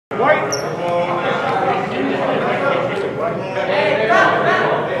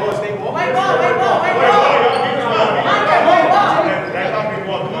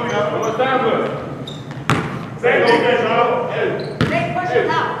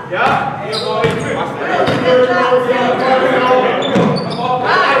Go!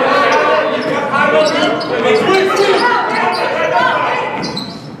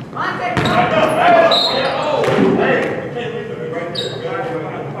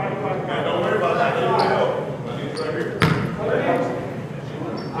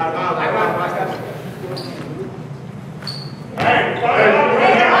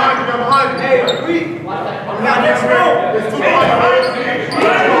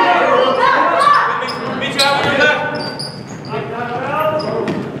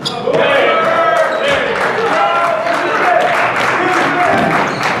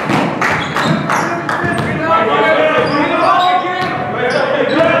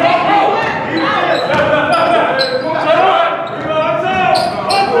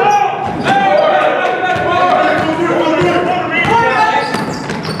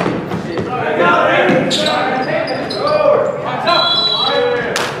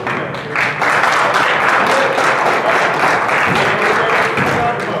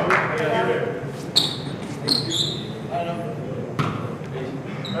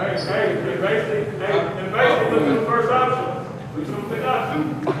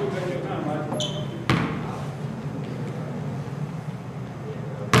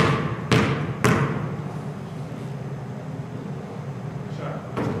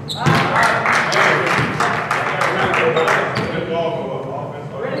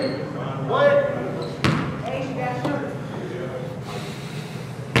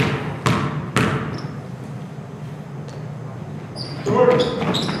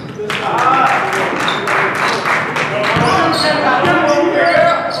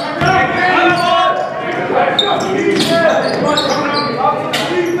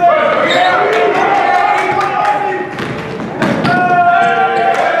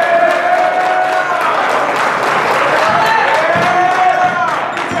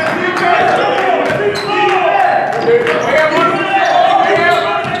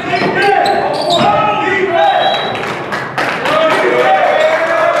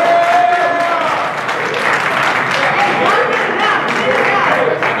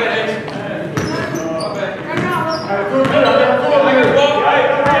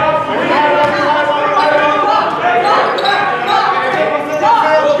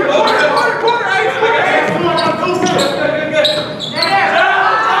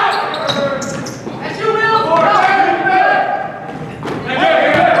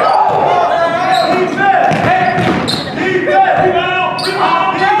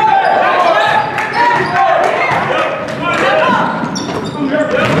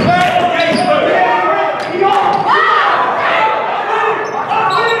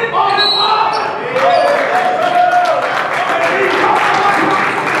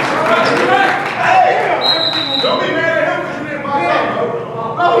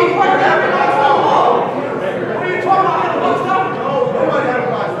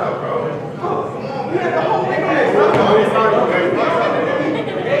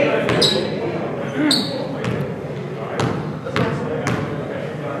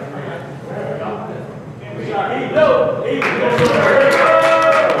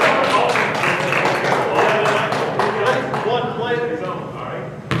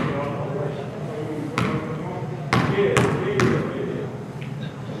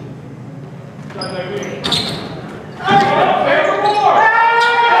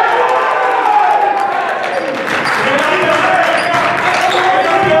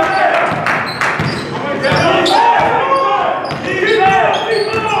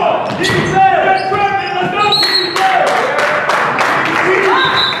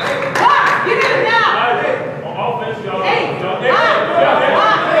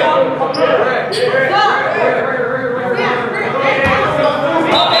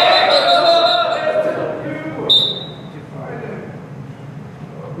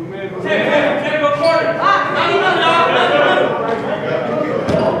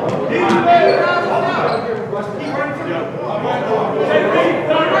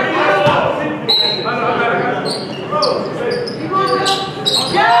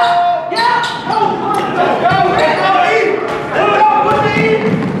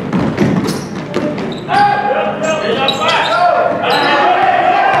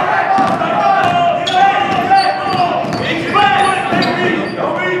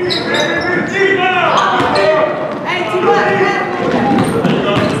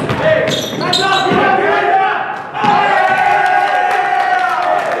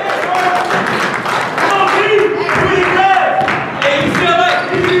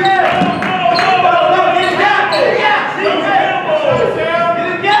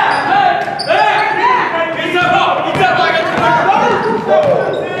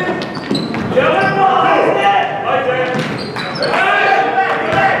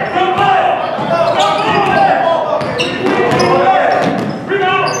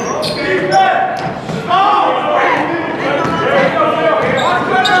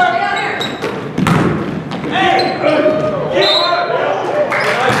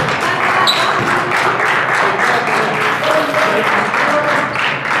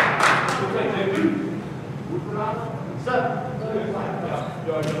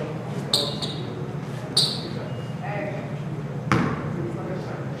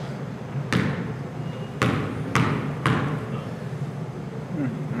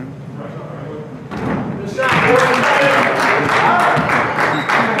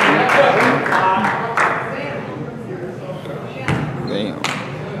 Damn,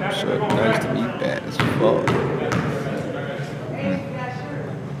 sure, nice to meet that as fuck.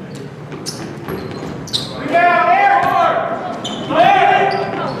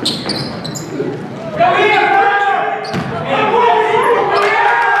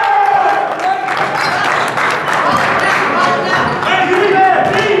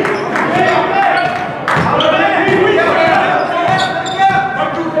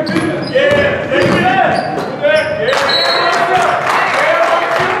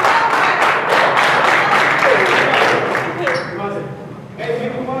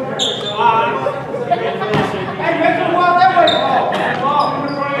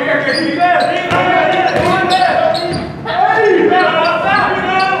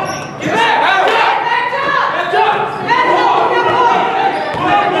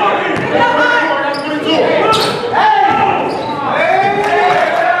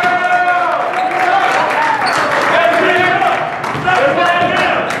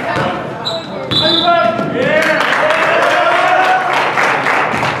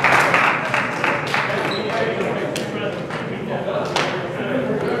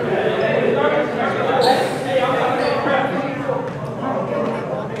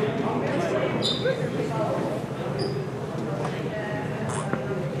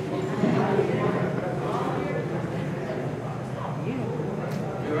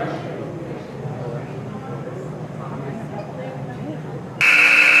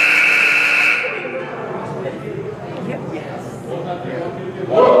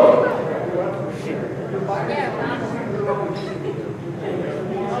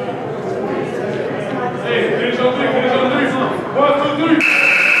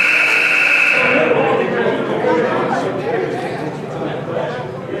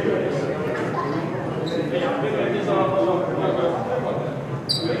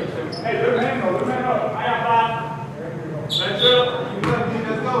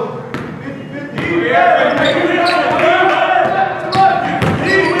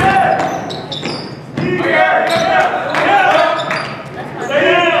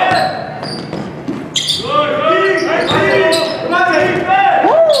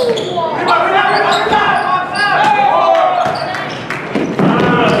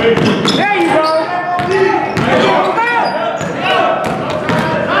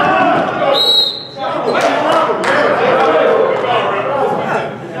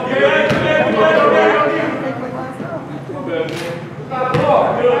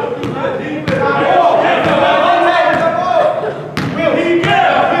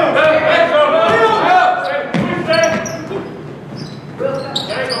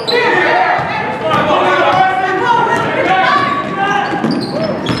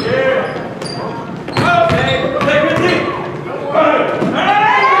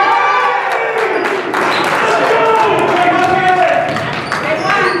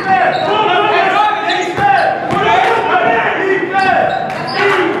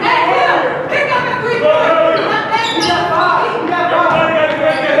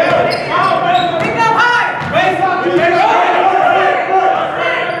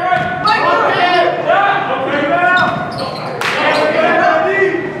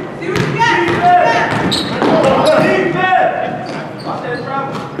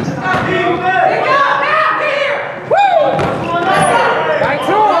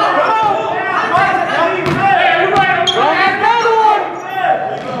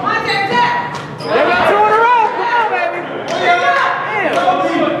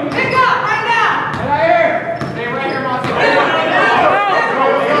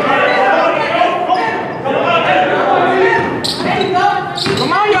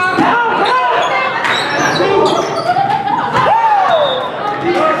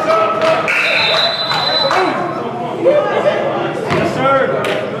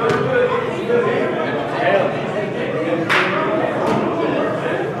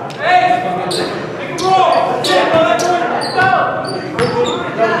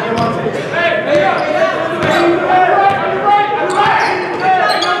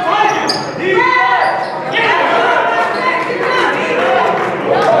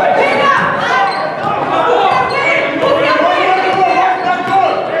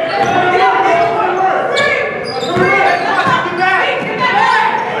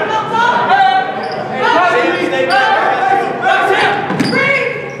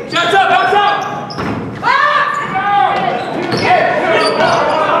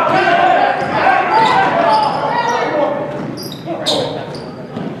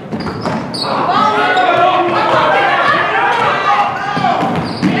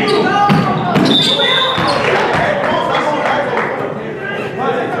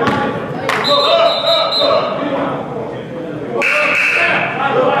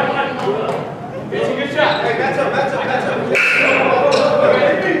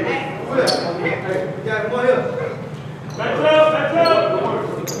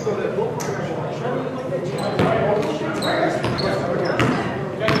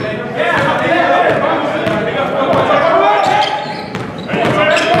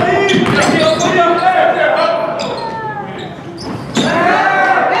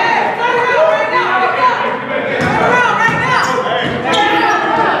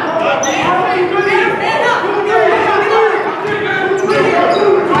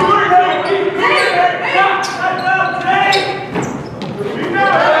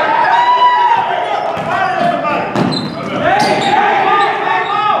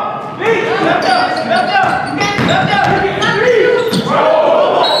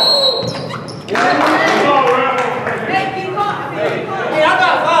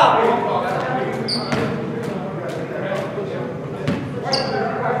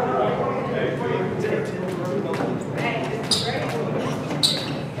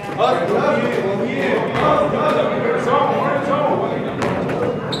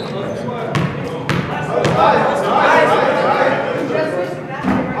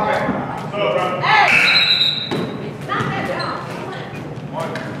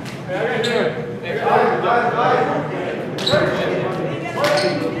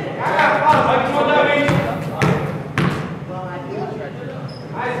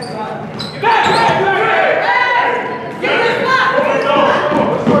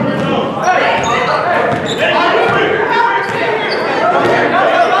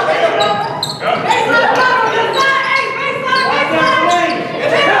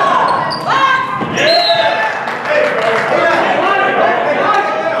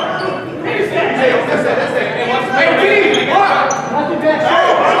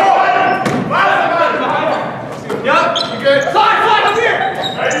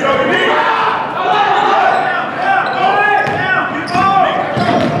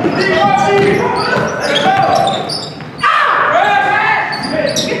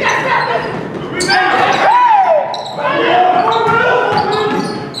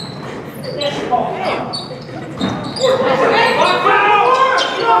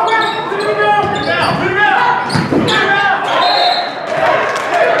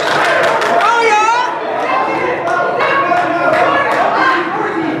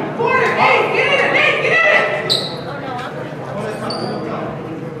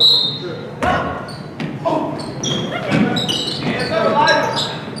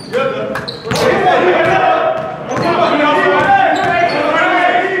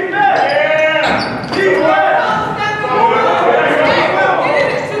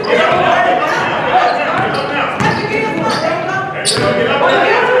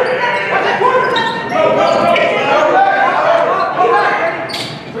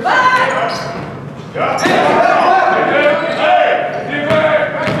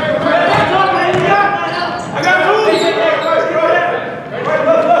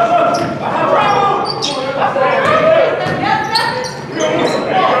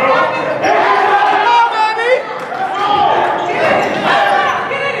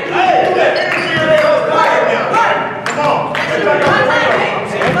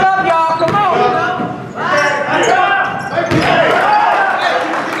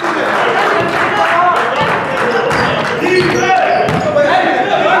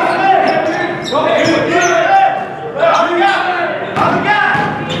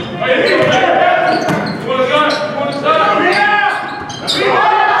 Hey!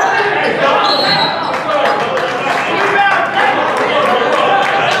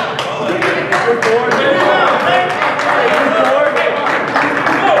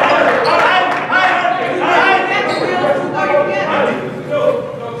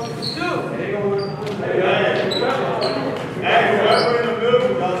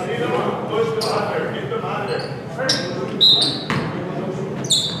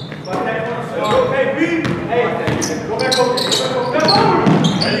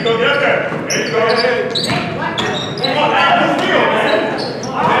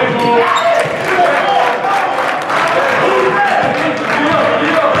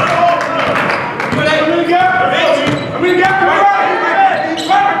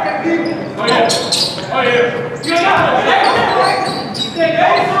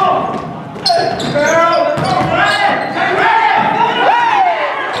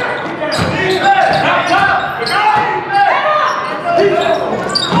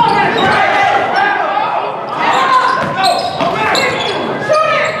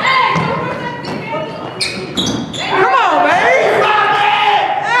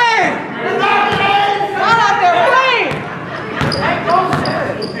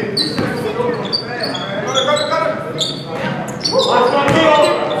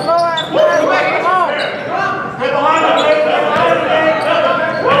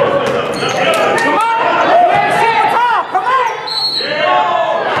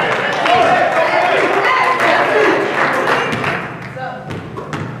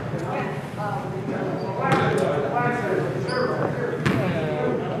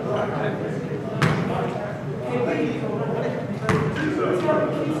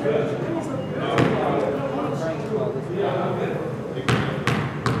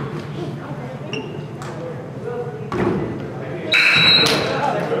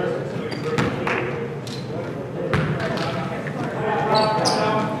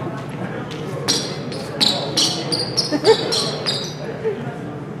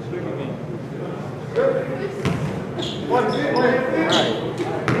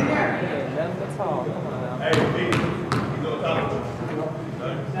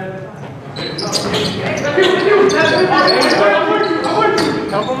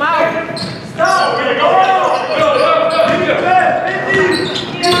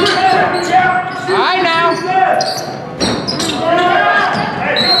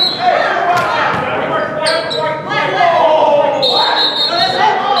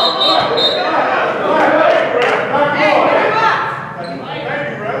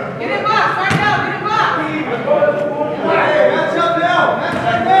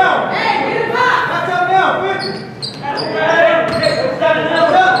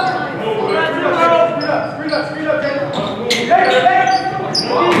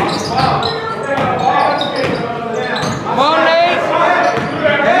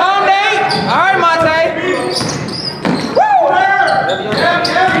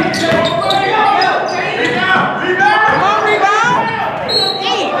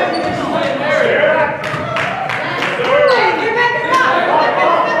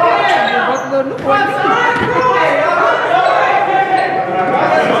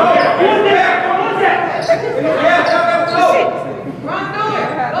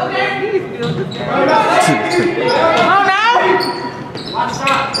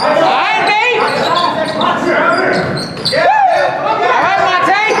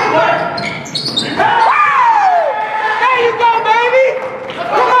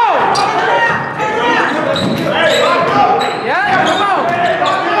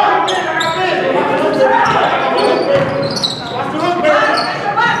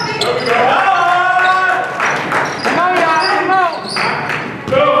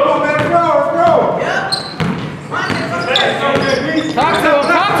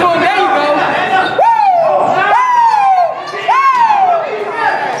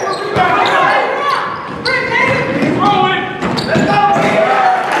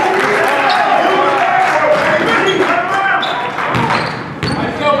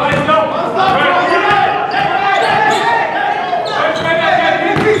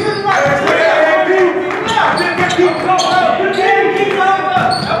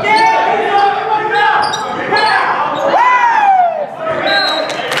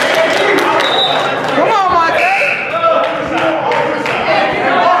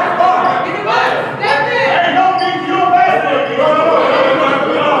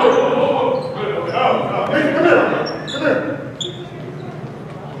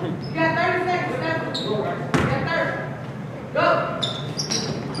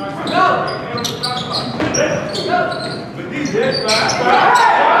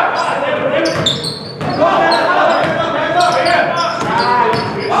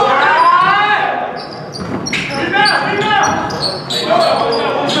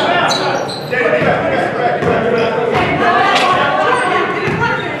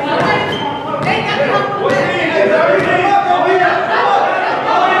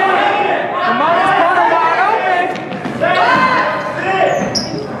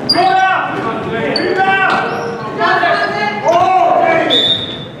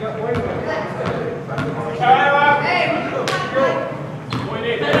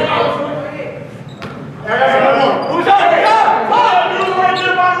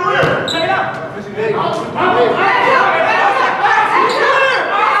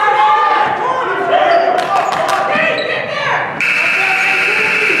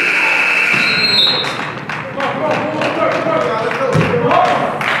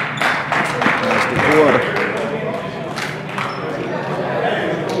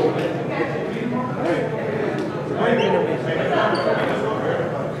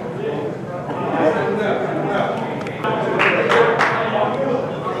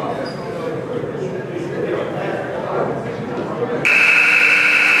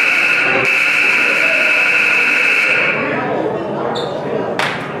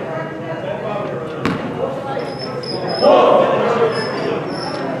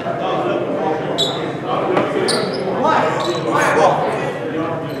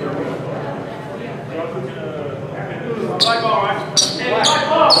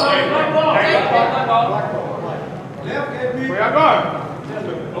 Where I go?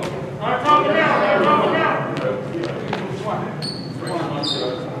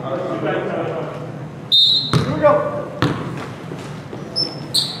 Here we go.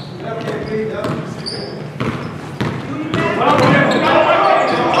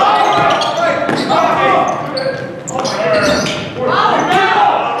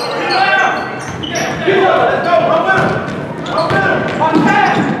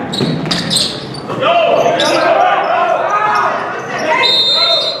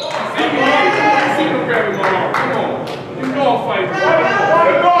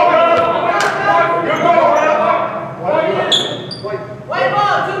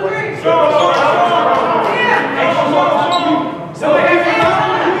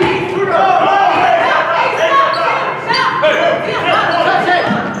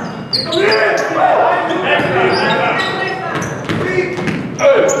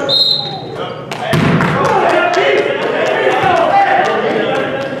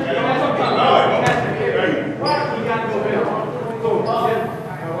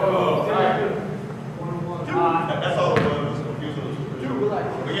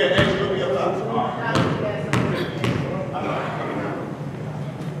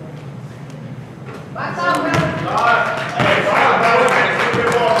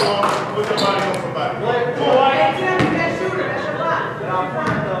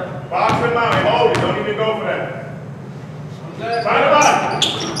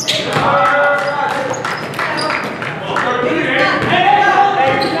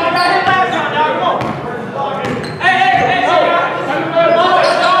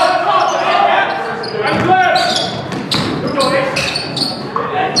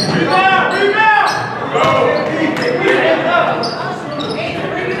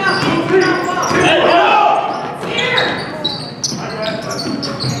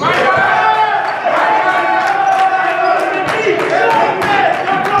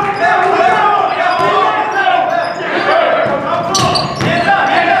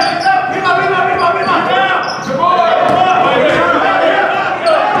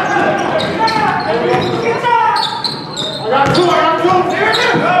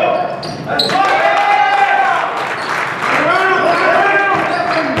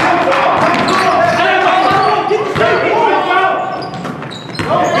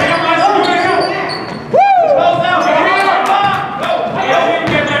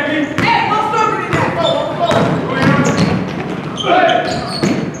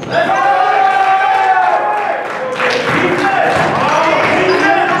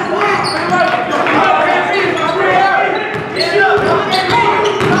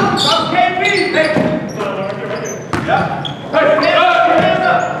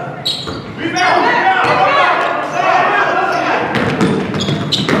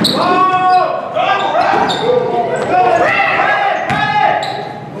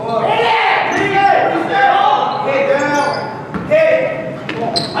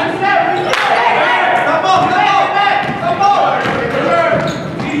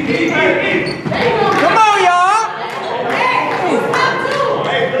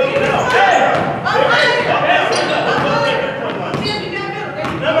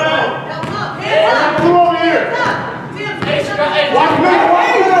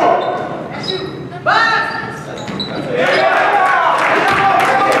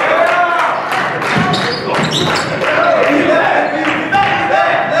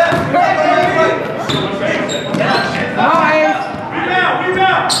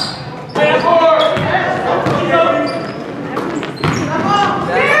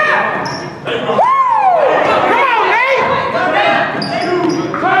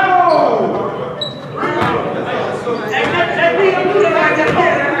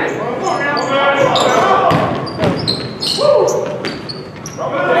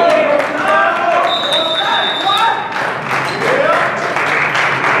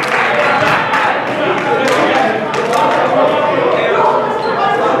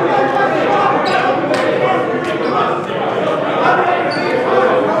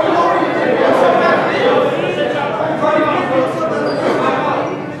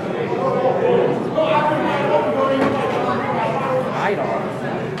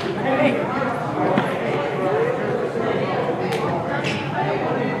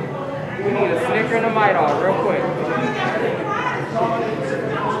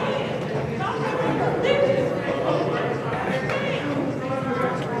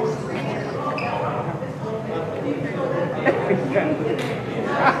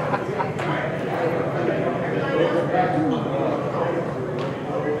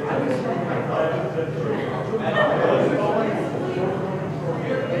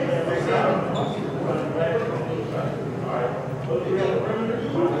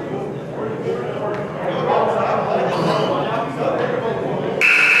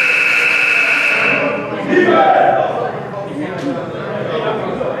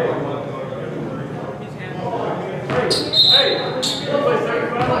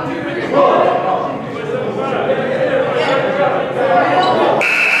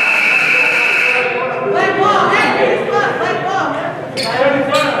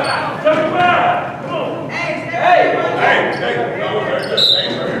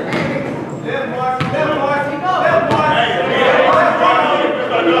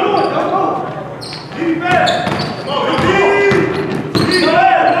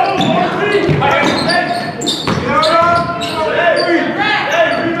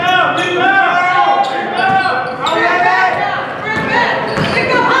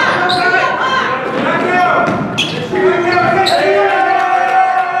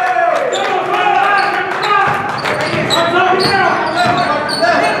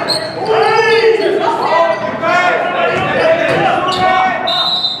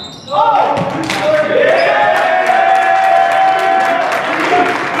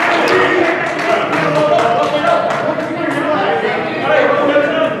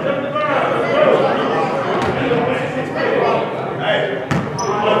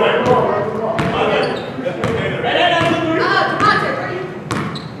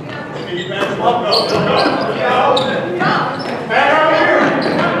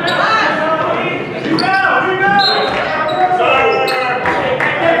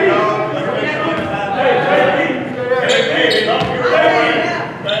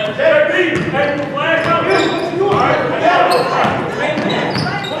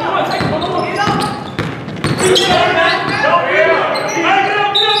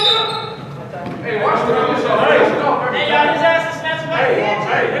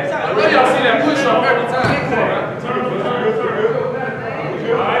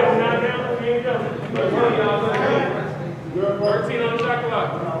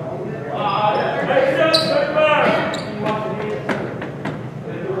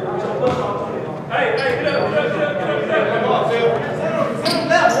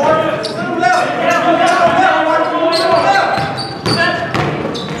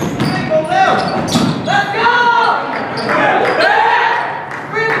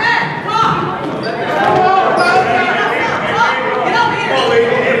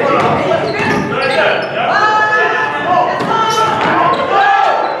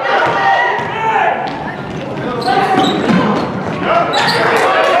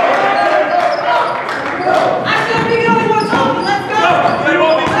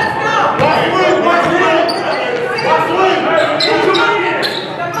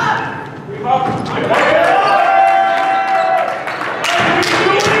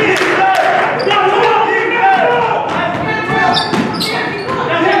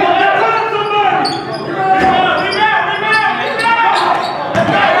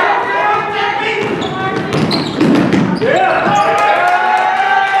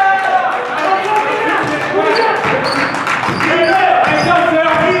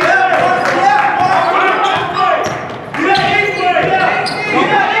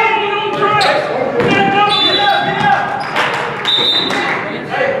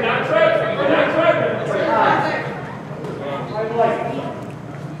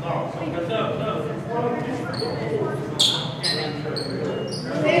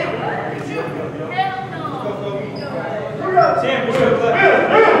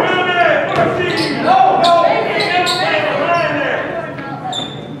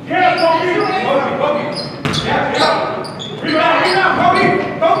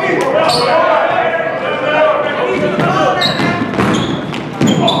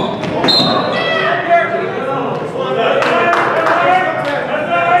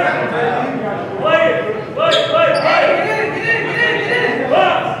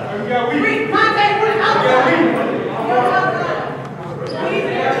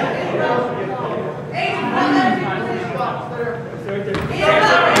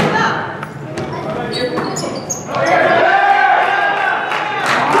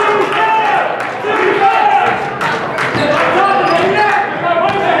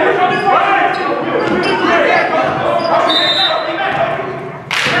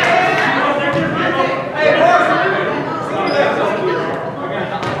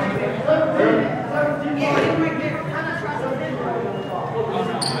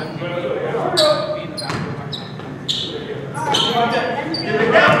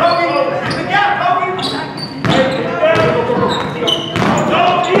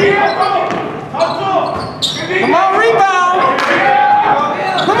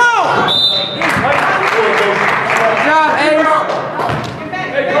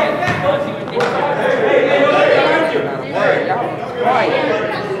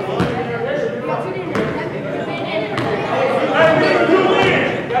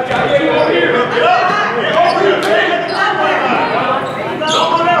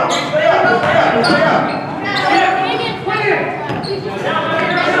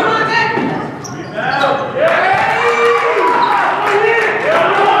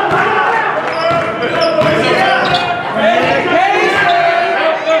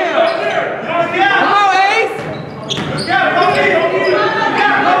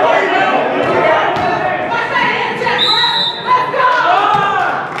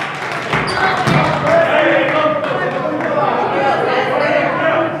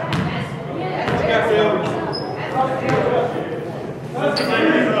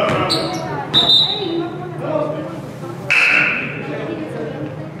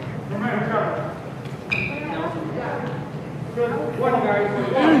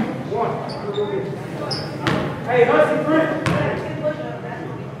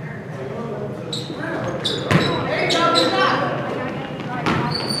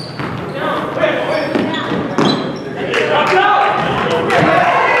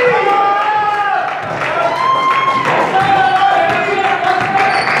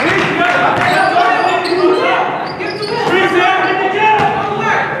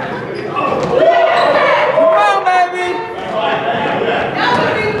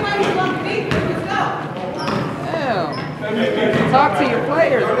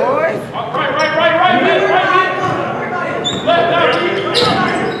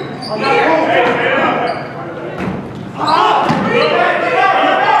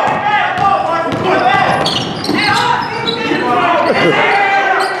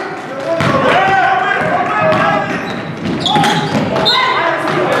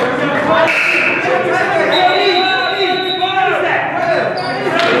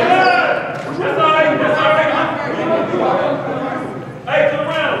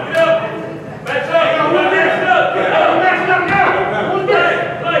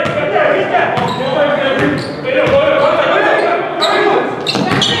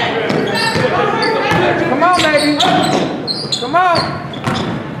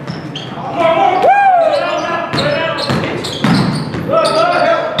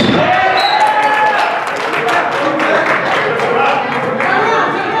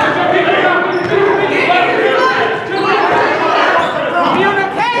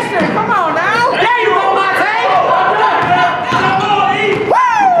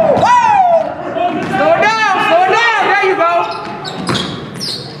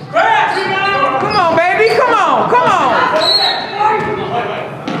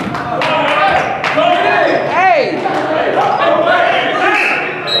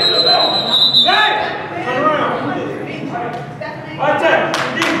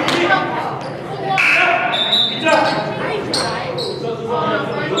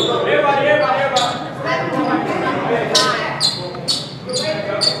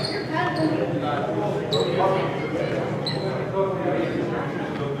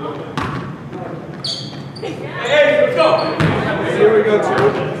 Here we go,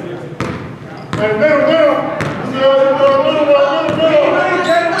 two. Hey, middle.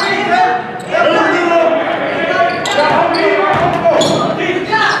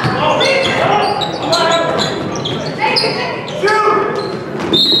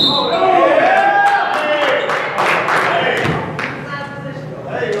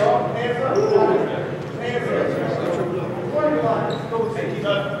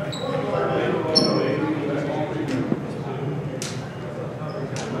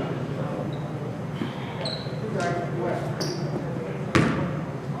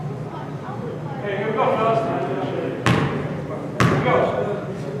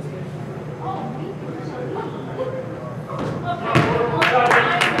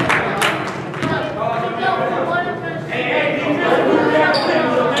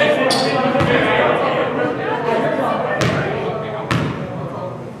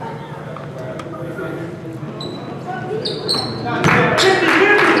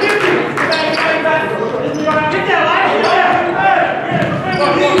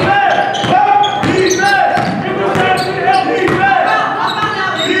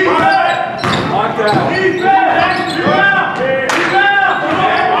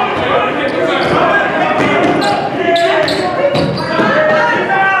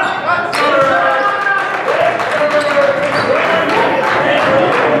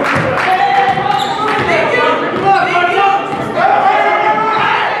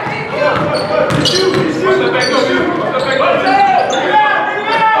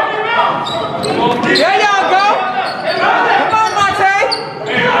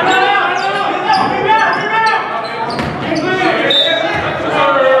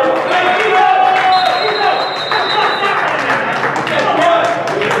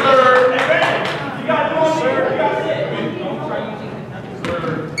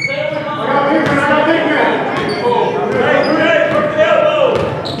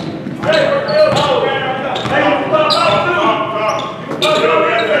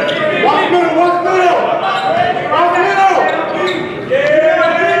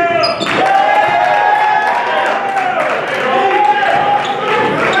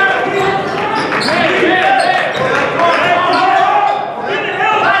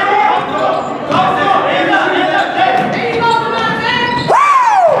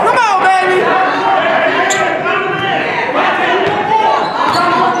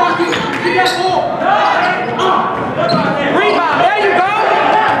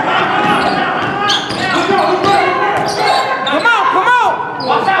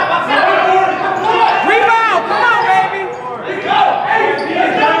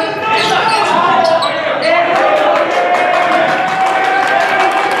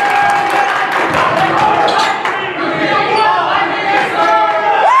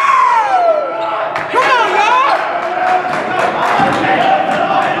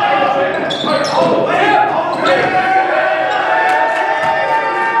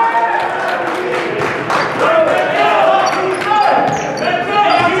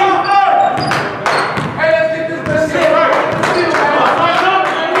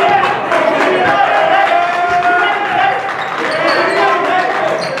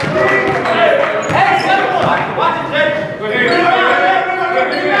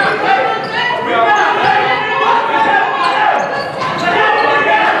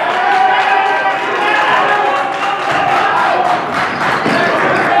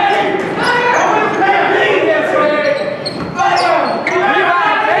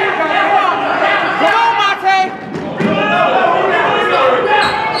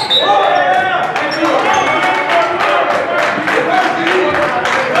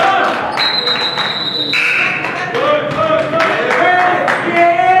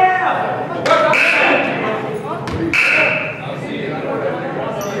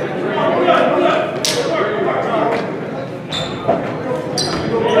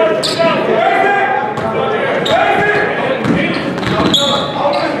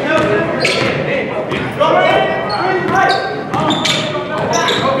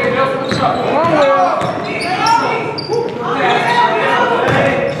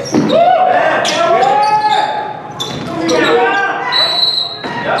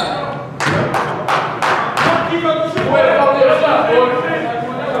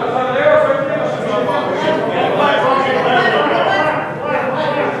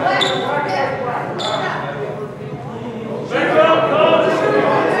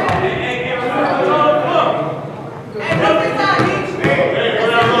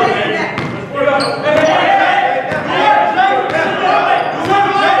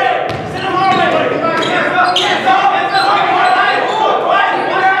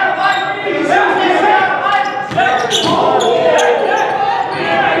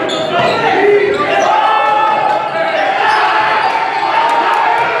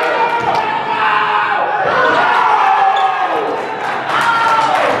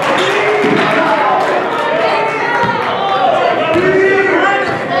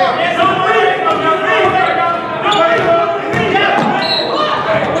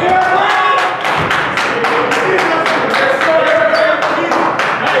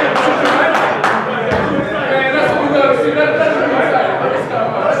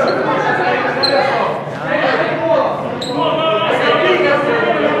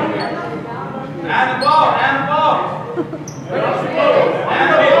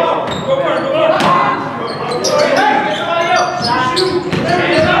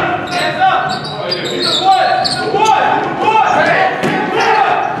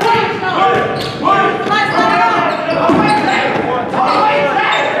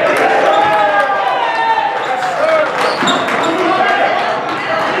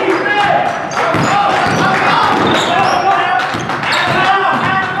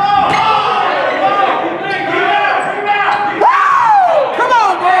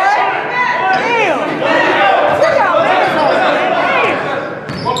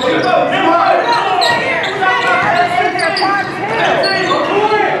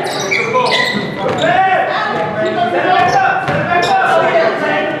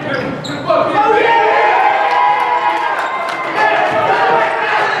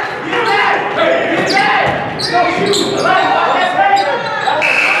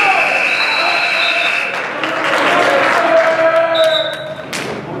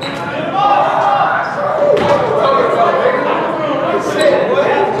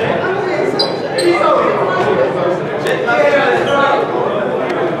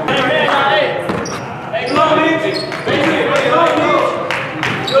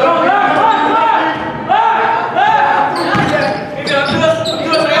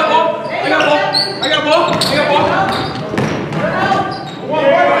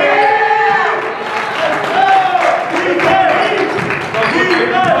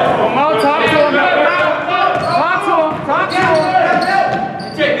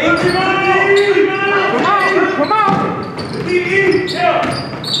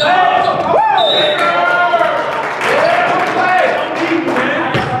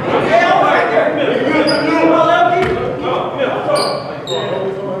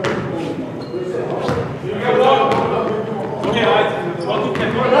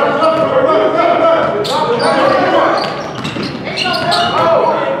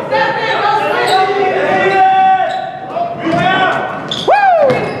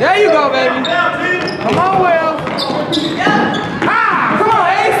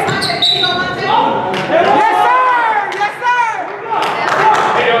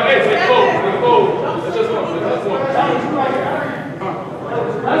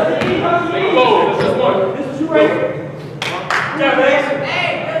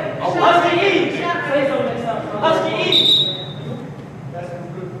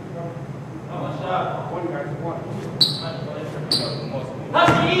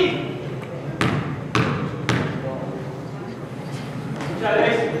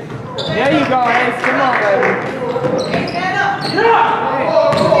 There you go, Ace. Come on, baby. Stand up. Come on.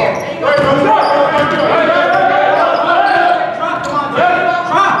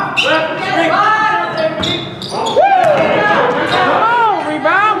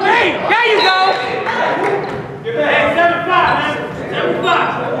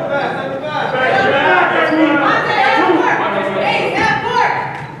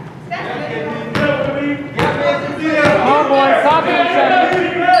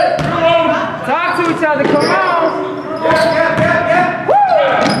 Woo!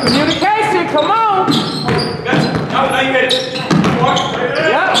 Communication, come on. Now you ready.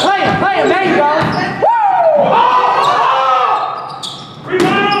 Yeah, play him. There you go. Woo!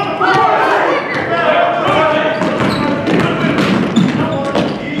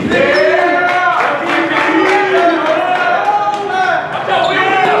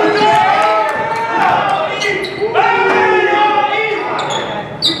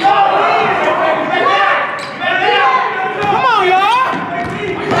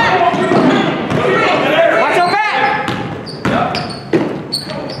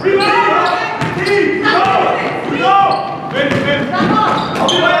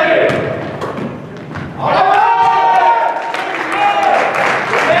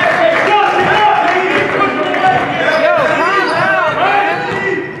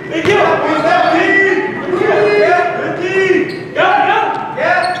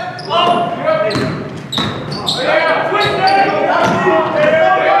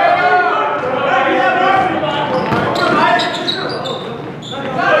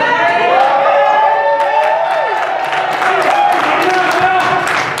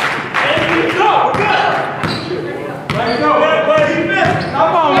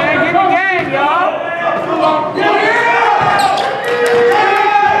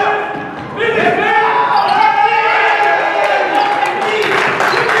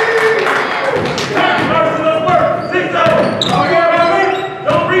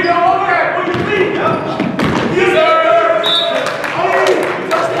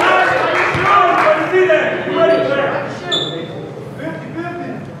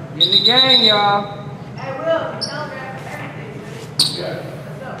 Gang, y'all. Hey, Will, telegraph everything.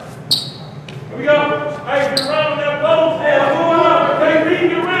 Here we go. Hey, get around that post. Hey, move on. Take me,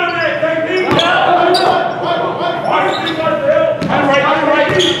 get around that. Take me. Why you think like the hell? I'm right. Why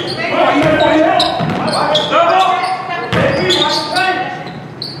you think like the hell? Double. Take me.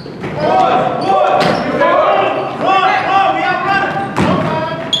 One. We out running.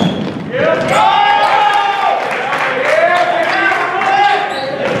 Yeah. Go.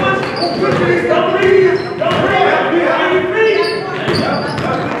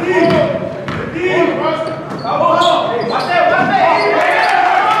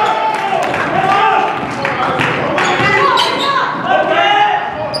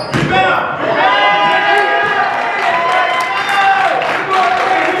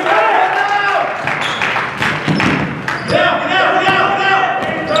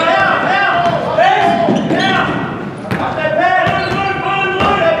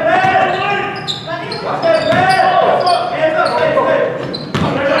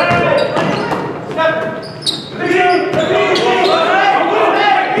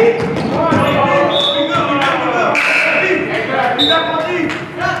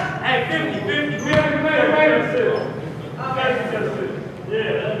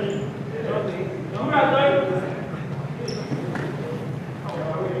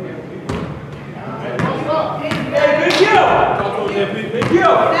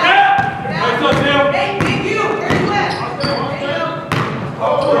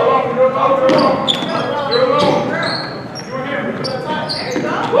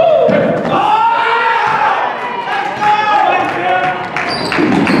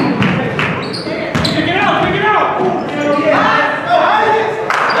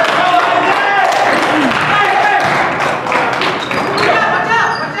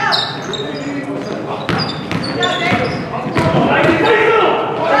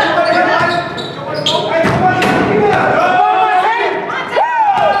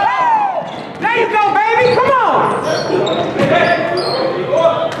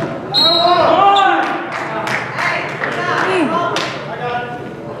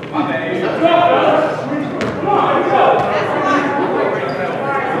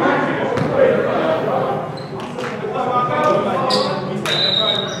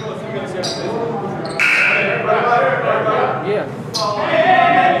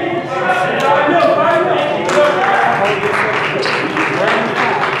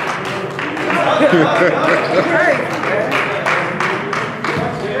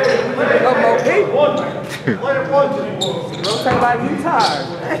 Rotate like you tired.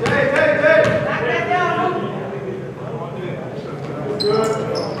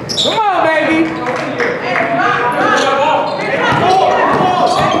 Come on, baby.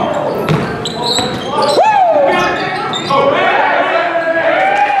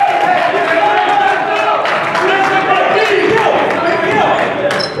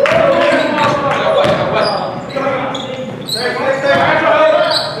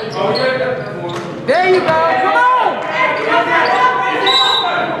 There you go. Come on.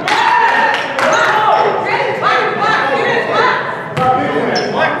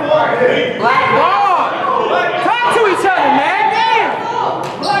 Black ball. Talk to each other, man. Damn.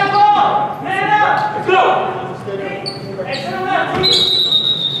 Black ball. Man up. Let's go.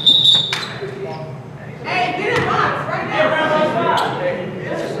 Hey, get in box right there.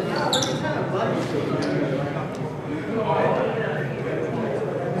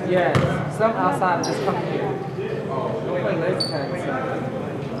 Yes. Some outside of this company. Don't play laser tag.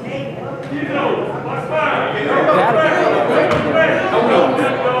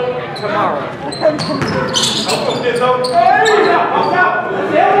 Tomorrow. Come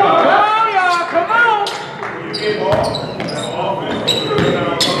on, y'all. Come on.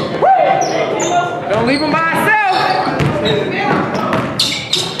 Don't leave him by himself.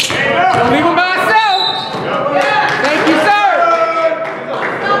 Don't leave him by himself. Thank you, sir.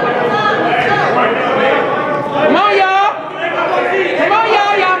 Come on, y'all. Come on,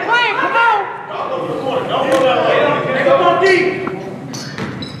 y'all. Y'all playing. Come on. Come on, deep.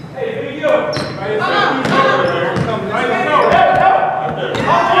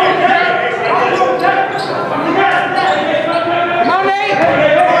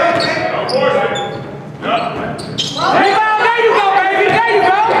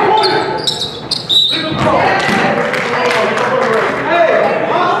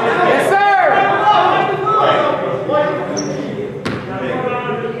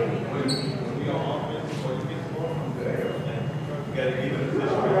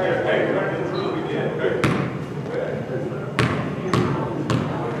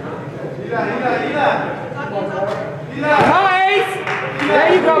 There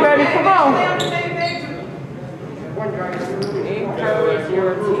you go, baby. Come on. Encourage your team.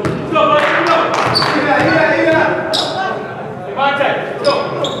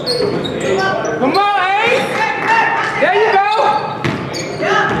 Come on, Ace. There you go.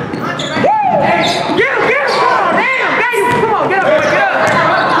 Woo! Get him, get him. Come on, damn. There you come on, get up, boy. Get up.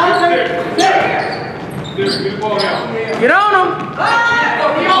 Get on him.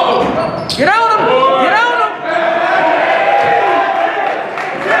 Get on him. Get on him.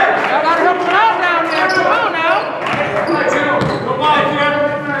 Y'all gotta help him out down there. Come on now.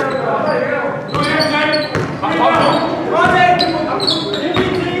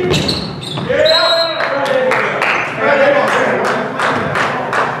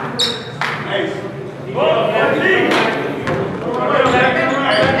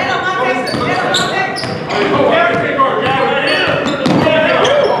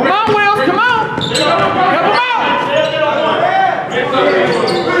 Come on, Wills, come on.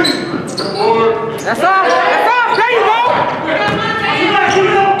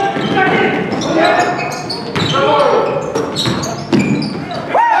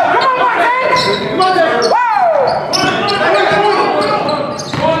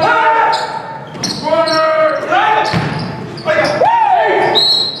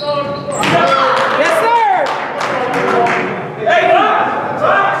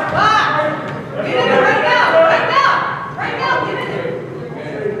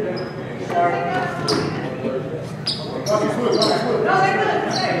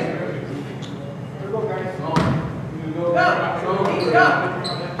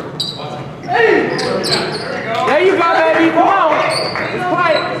 There you go, baby. Come on. Just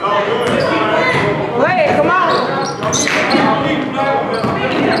play it. Play it. Come on.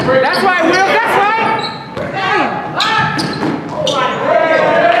 That's right, Will. That's right.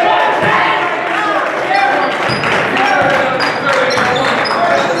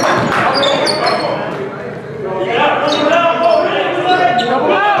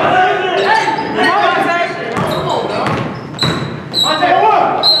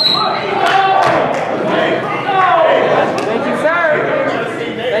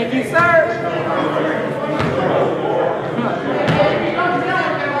 Thank you, sir.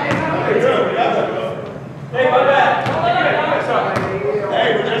 Hey, my bad. Hey,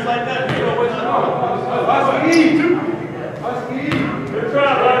 we're just like that. Good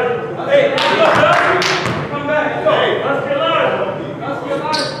try, brother. Hey, let's go, come back. Hey, let's get live.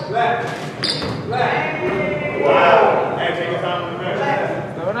 Wow. Hey, take your time on the bench.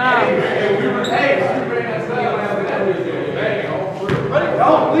 Slow down.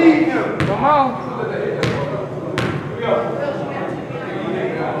 Don't leave him. Come on. Here we go.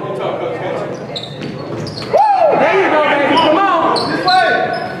 Woo! There you go, baby. Come on. This way.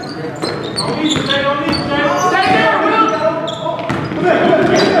 Don't need to stay, don't need to stay.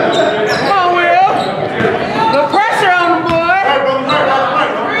 Come on, Will. The pressure on the boy.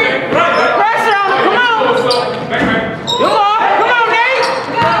 The pressure on him. Come on. Come on. Come on, Nate.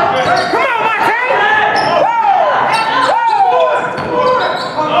 Come on, Monte. Come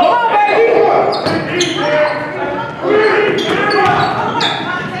on, baby.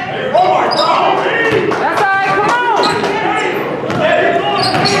 That's all right. Come on.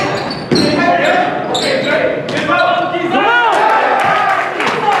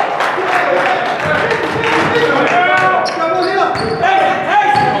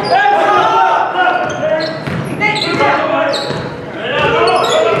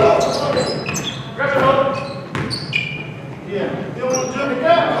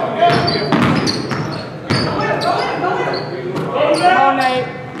 Come on, Nate.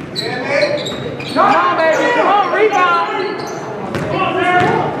 Come on, baby. Come on, rebound. Come on, Sarah.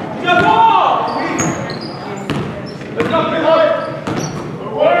 You got the ball. Let's go, big boy.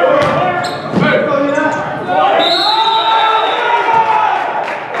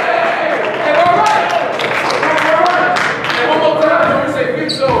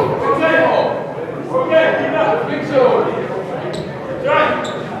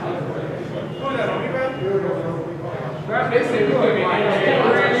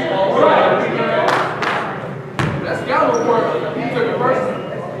 Let's go. He took it first.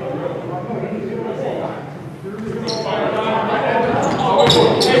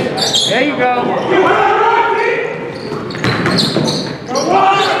 There you go.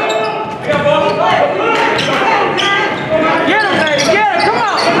 Get him, baby. Get him. Come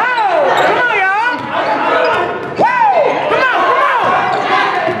on. Oh, come on, y'all. Woo! Come on,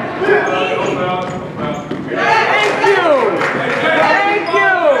 Thank you. Thank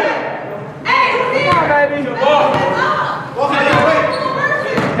you. Come on, baby.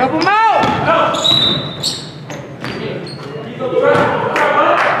 Help him out.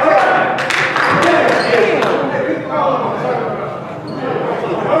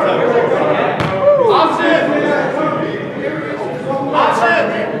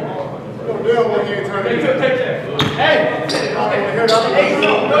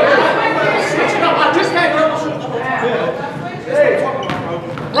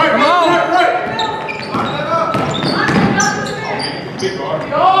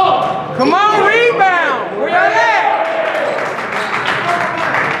 Come on, rebound. Where y'all at?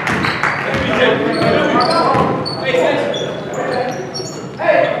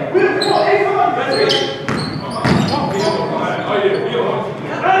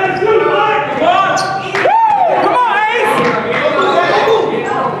 Come on, Ace.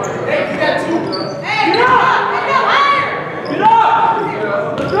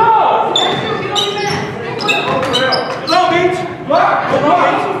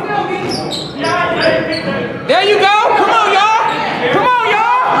 There you go. Come on, y'all. Come on,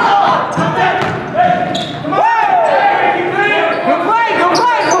 y'all. Good play. Good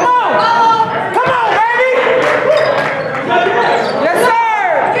play. Come on. Come on, baby. Yes, sir.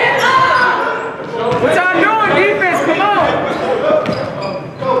 What y'all doing, defense? Come on.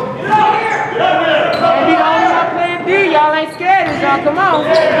 Maybe the only one playing D. Y'all ain't scared of y'all. Come on.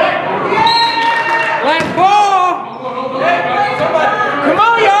 Black ball. Come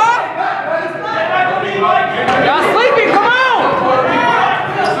on, y'all. Y'all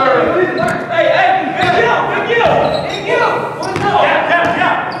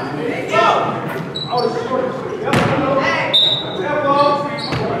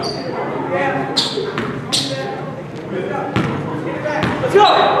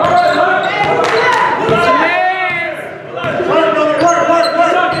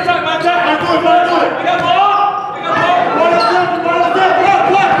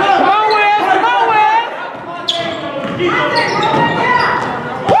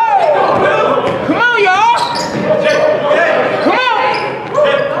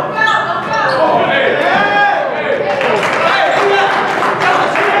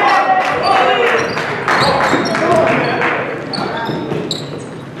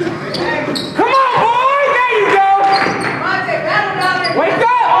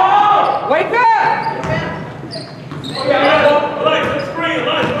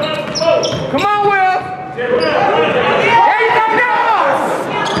Come on, Will. There you go, Dallas.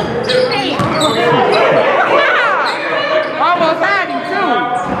 Almost had him, too.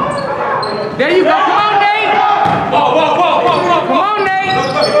 There you go. Come on, Nate. Come on, Nate.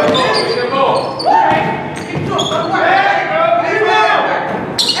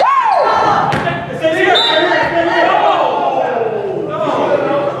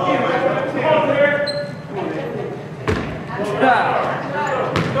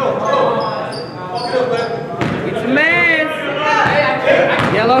 Get your man.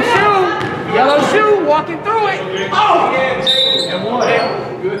 Yellow shoe, walking through it. Oh! And one.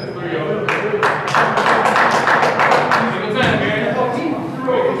 Good.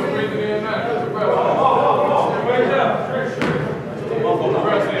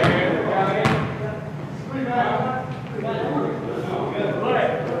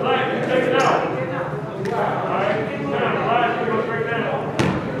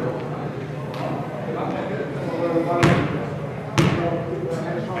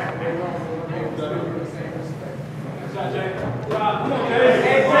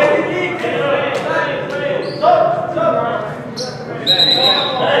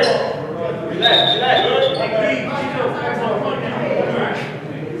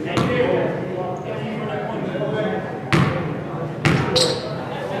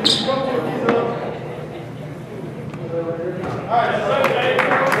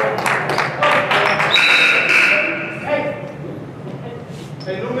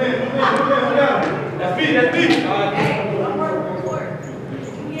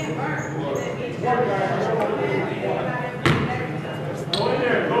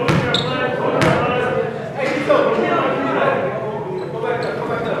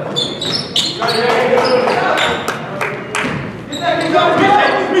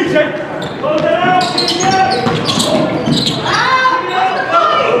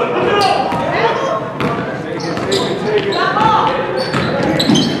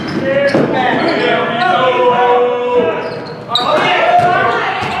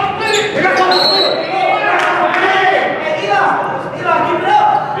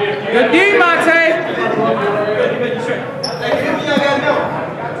 Good D, Monte.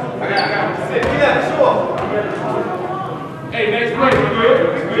 Hey, next play.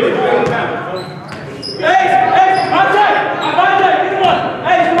 Hey, Monte. Come on.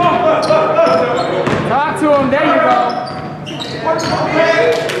 Hey, come on. Talk to him. There you go.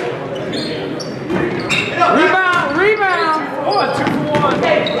 Rebound. Oh, 2 for 1.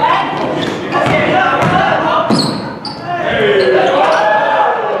 Hey, black.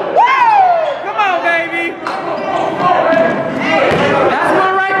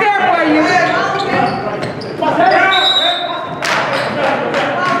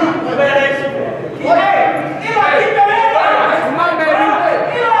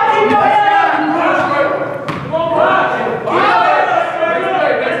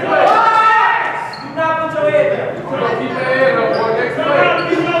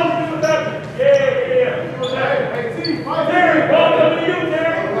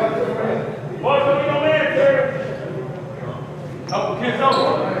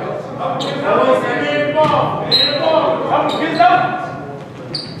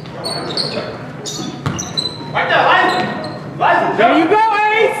 There you go,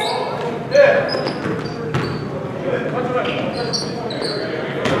 Ace!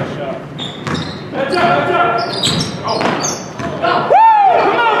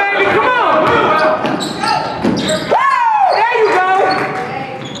 Come on, baby, come on! There you go!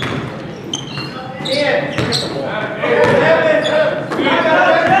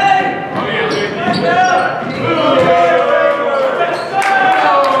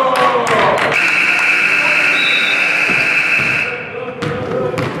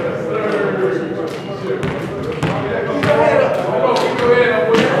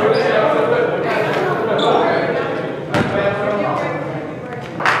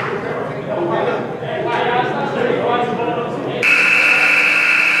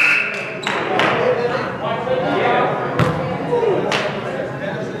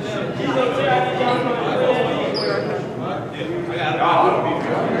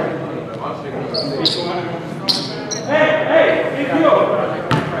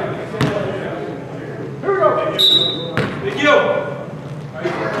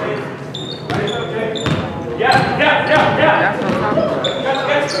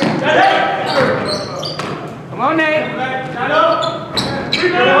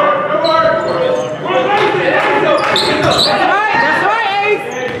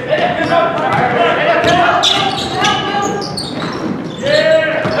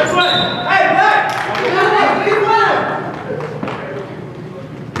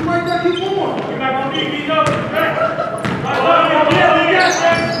 right there. Keep going. You're not going to need these others, right?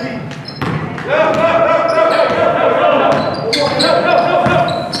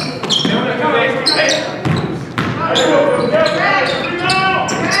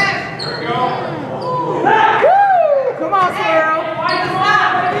 Come on, Swirl.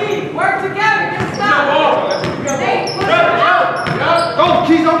 Work together. Get a stop. Go,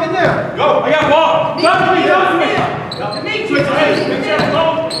 Keys, don't get there. Go. I got ball. Come to me. Dimitri.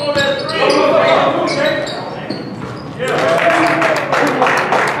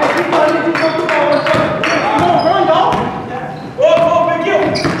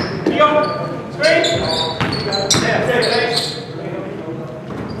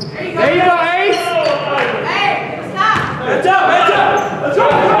 There you go, Ace. Hey, stop. Let's go.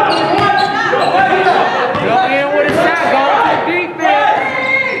 Go in with a shot. Go to the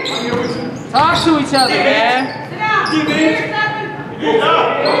defense. Talk to each other, man. Sit down.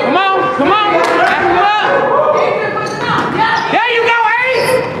 Come on. Back him up. There you go,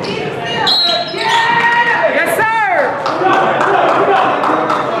 Ace. Yes, sir.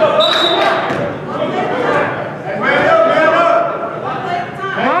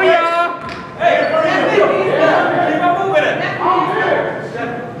 Come on, y'all.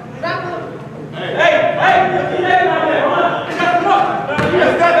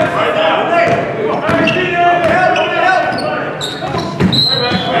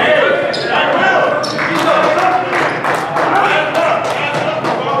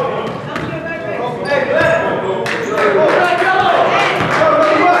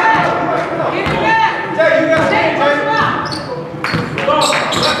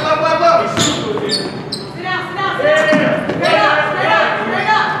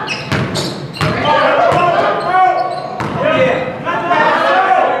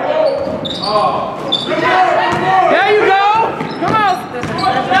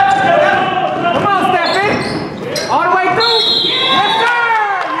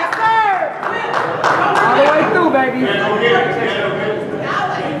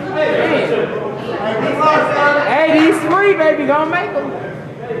 Hey, these free, baby, gonna make them. We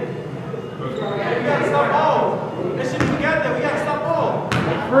gotta stop all. That shit we got there. We gotta stop all.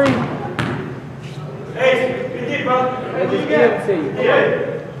 Free. Hey, good hit, bro. They just give it to you. Yeah.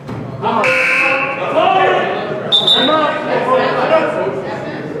 Come on.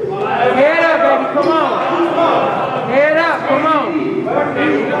 Head up, baby, come on. Head up, come on.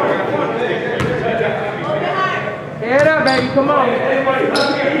 Head up, baby, come on.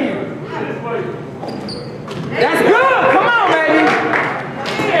 That's good, come on, baby.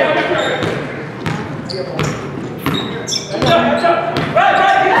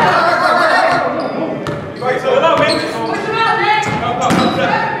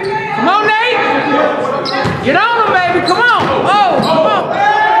 Come on, Nate. Get on him, baby, come on. Oh, come on.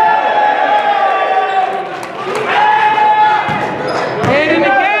 Head in the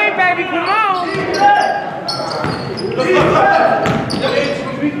game, baby, come on.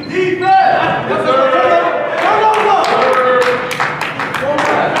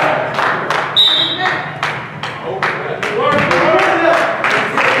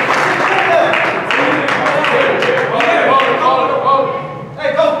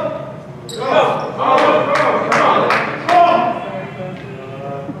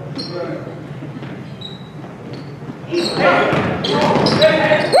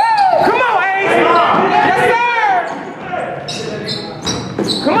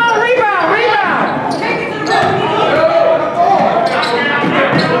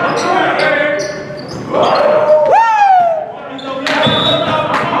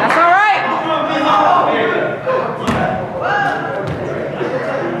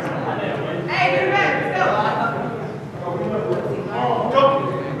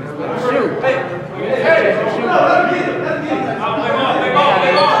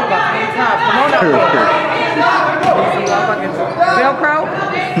 Velcro?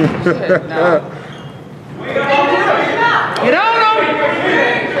 Shit, no. Get on them!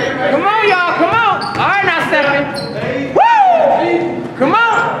 Come on, y'all, come on! Alright now, Stephanie. Woo! Come on!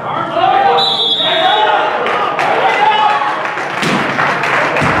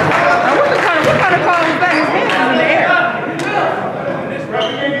 Now, what kind of call is that? His hands is in the air.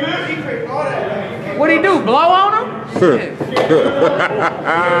 What'd he do? Blow on him? Shit.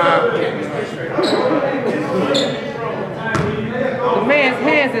 The man's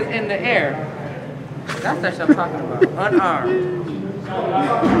hands is in the air. That's what I'm talking about. Unarmed.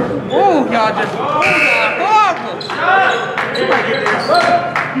 Ooh, y'all just. Ooh, y'all horrible. Somebody get this.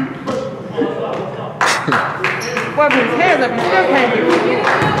 Boy, with his hands up, he still can't get it.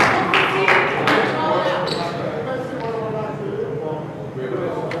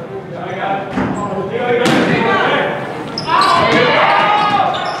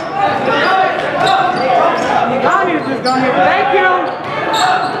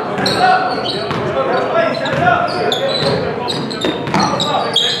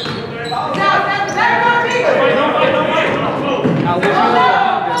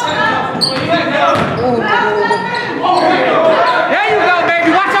 There you go,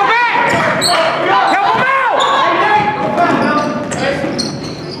 baby. Watch your back. Help him out.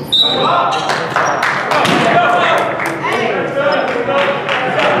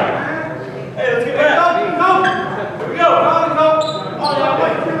 Hey, let's get back. Here we go.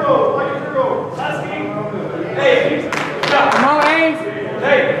 Hey, Come on, Ace.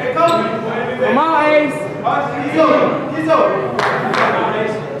 hey, Come on, Ace.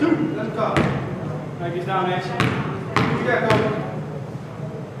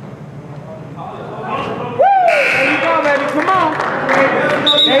 There you go, baby. Come on.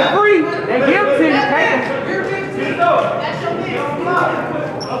 They free. They give it to you. Take them. That's your man.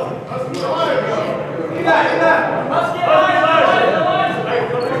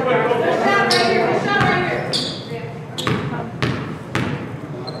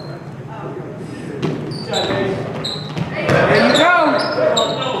 There you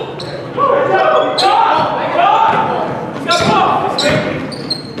go.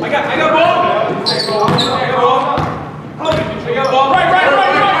 I got ball.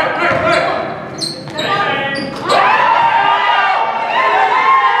 Right.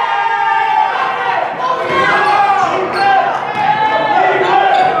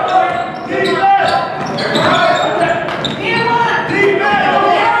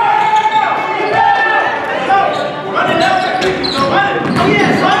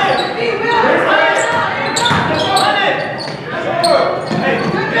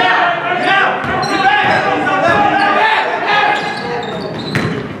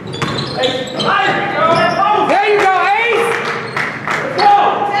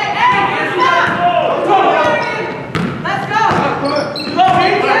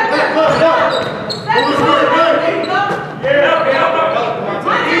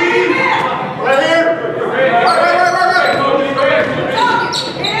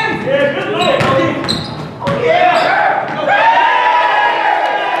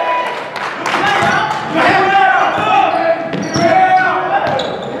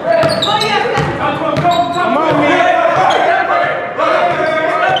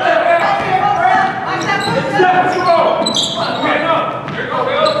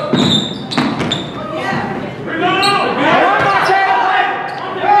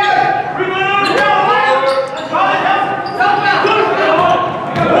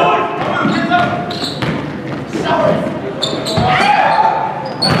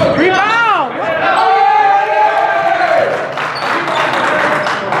 Rebound.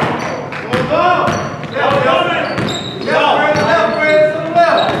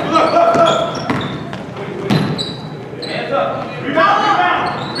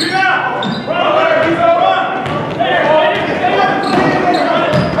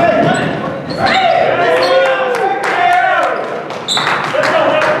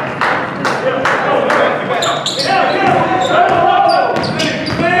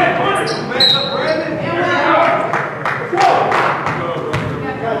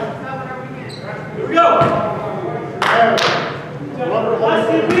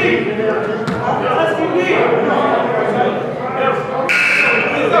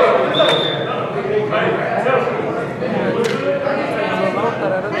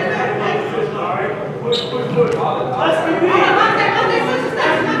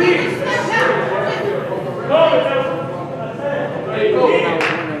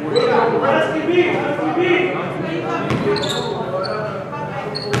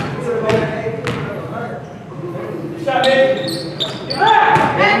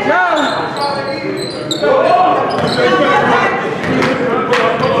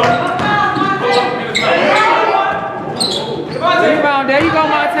 There you go,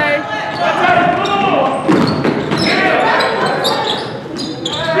 Monte.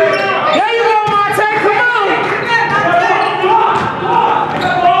 There you go, Monte. Come on.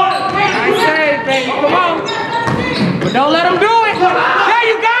 Nice save, baby. Come on. But don't let him do it. There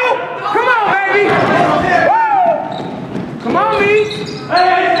you go. Come on, baby. Woo. Come on, B.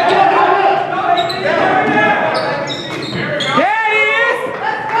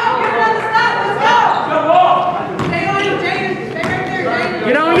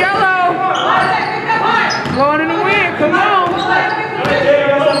 Get on yellow. Going in the wind. Come on.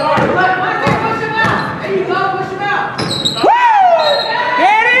 Woo!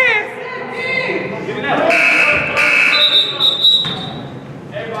 There it is.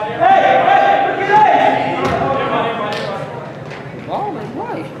 Ball is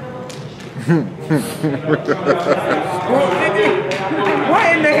white.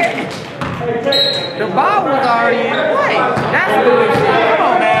 What in the heck? The ball was already in play. That's bullshit. Come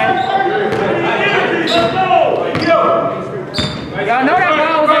on, man. Y'all know that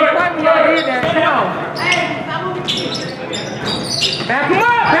ball was in play when y'all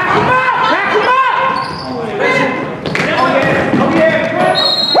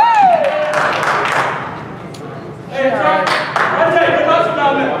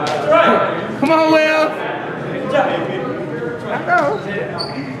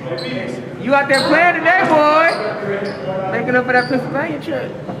You out there playing today, boy. Making up for that Pennsylvania trip.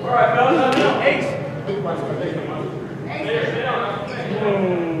 All right, fellas. Ace.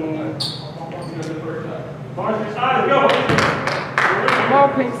 Varsity side, go. Come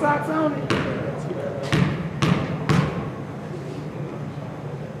on, pink socks on it.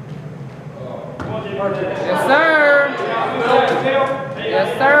 Yes, sir.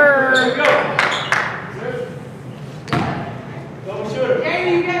 Yes, sir.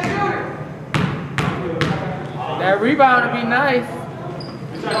 That rebound would be nice.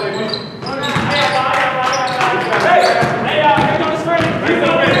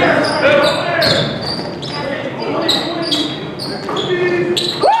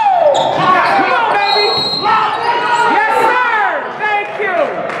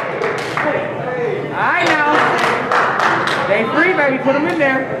 They free, baby. Put them in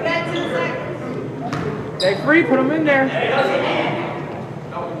there. They free. Put them in there.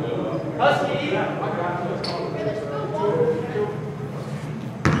 Husky.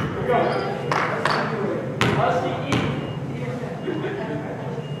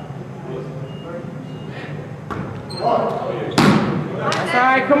 That's all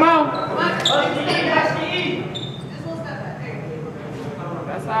right. Come on.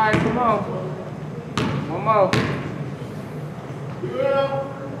 That's all right. Come on. One more.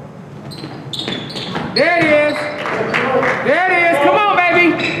 There it is. There it is. Come on, baby.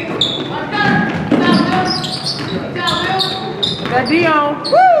 That Dion.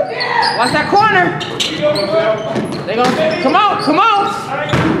 Woo! Watch that corner. They gonna come on, come on.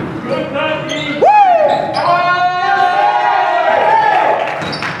 Woo!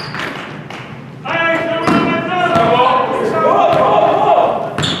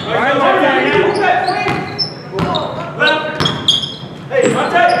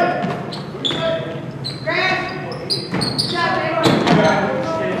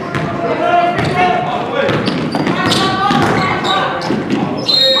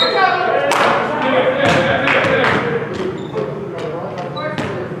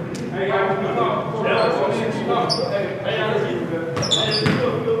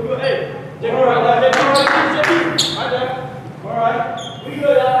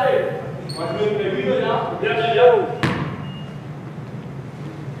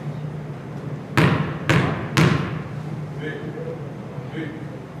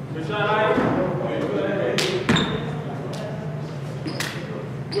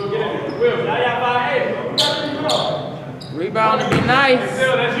 Rebound to be nice.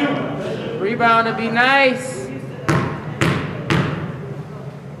 Rebound to be nice.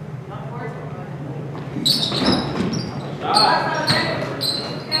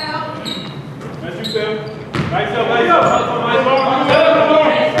 That's you, Phil. Nice up, nice up.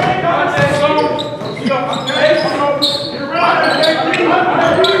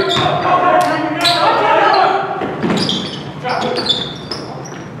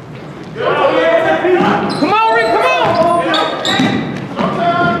 Come on, Rick, come on!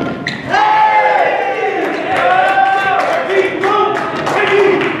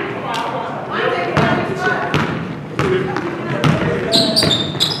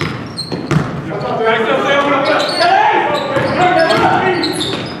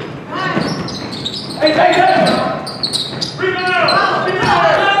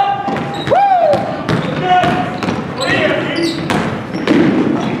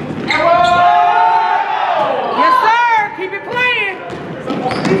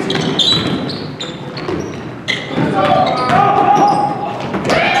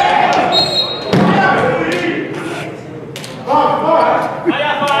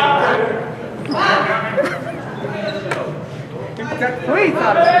 Please,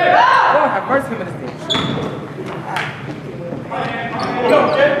 Lord have mercy on this thing.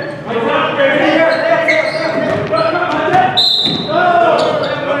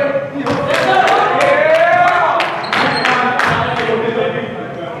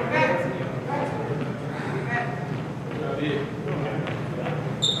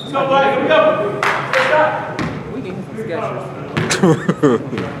 We need some sketches.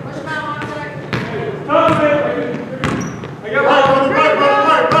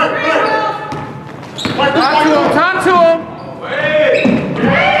 Talk to him.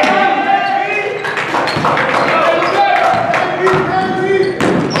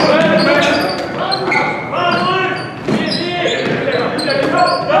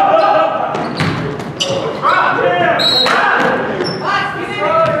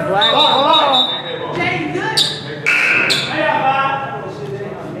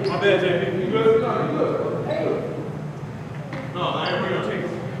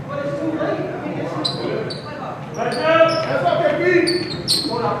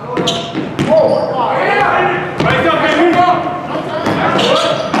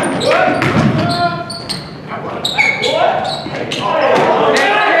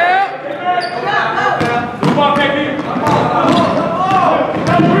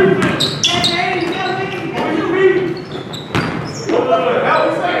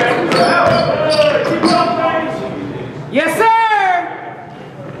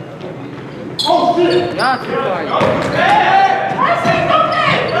 Y'all too quiet.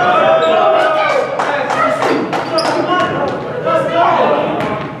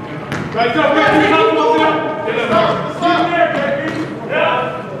 Right up,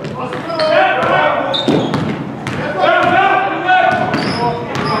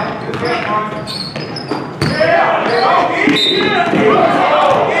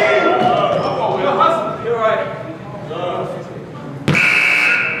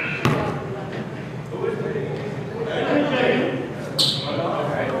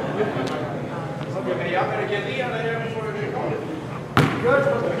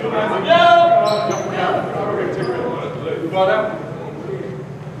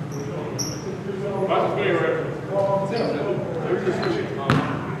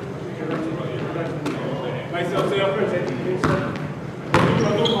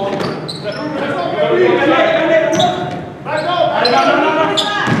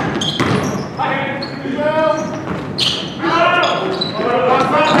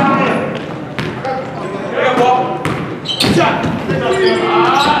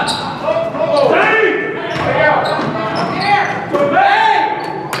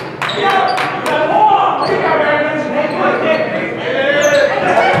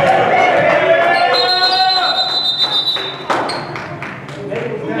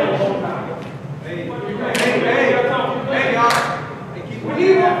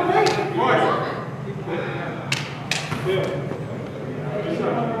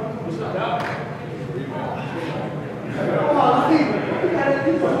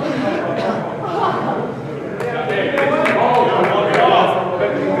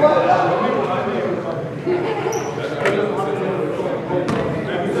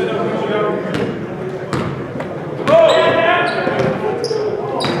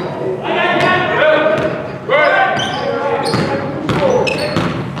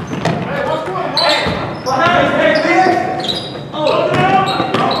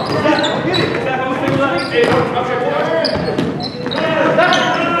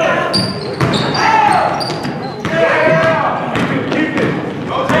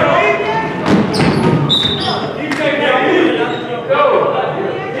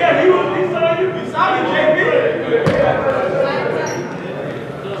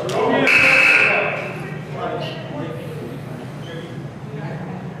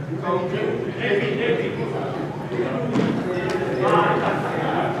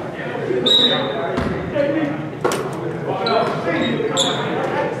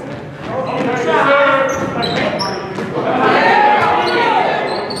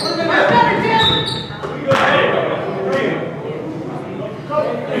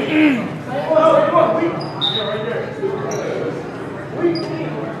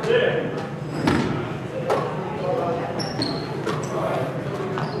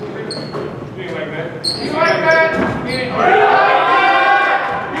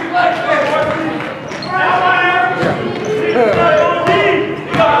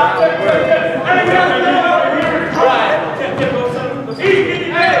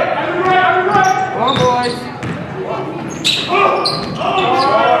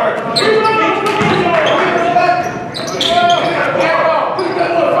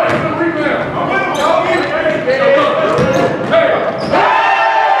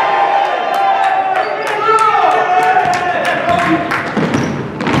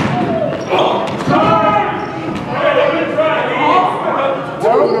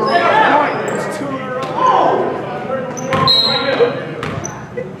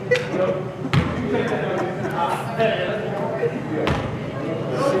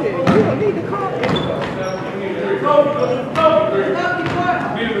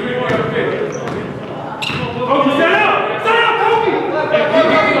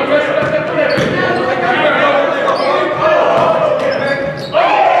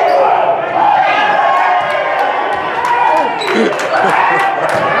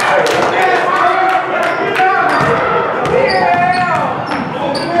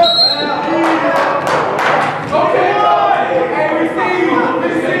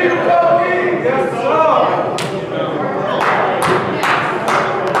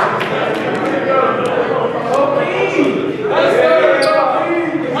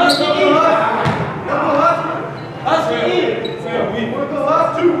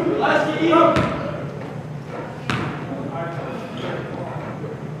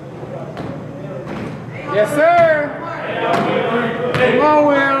 Yes, sir. Come on,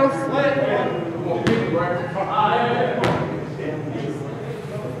 Wells.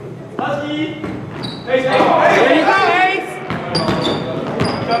 There you go, Ace.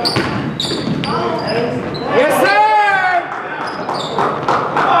 Yes, sir.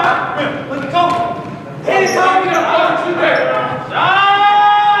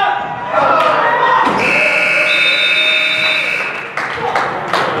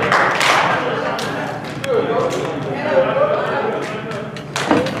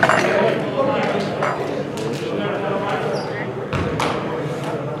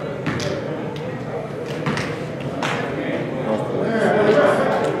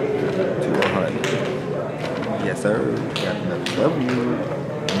 sir. Got the W.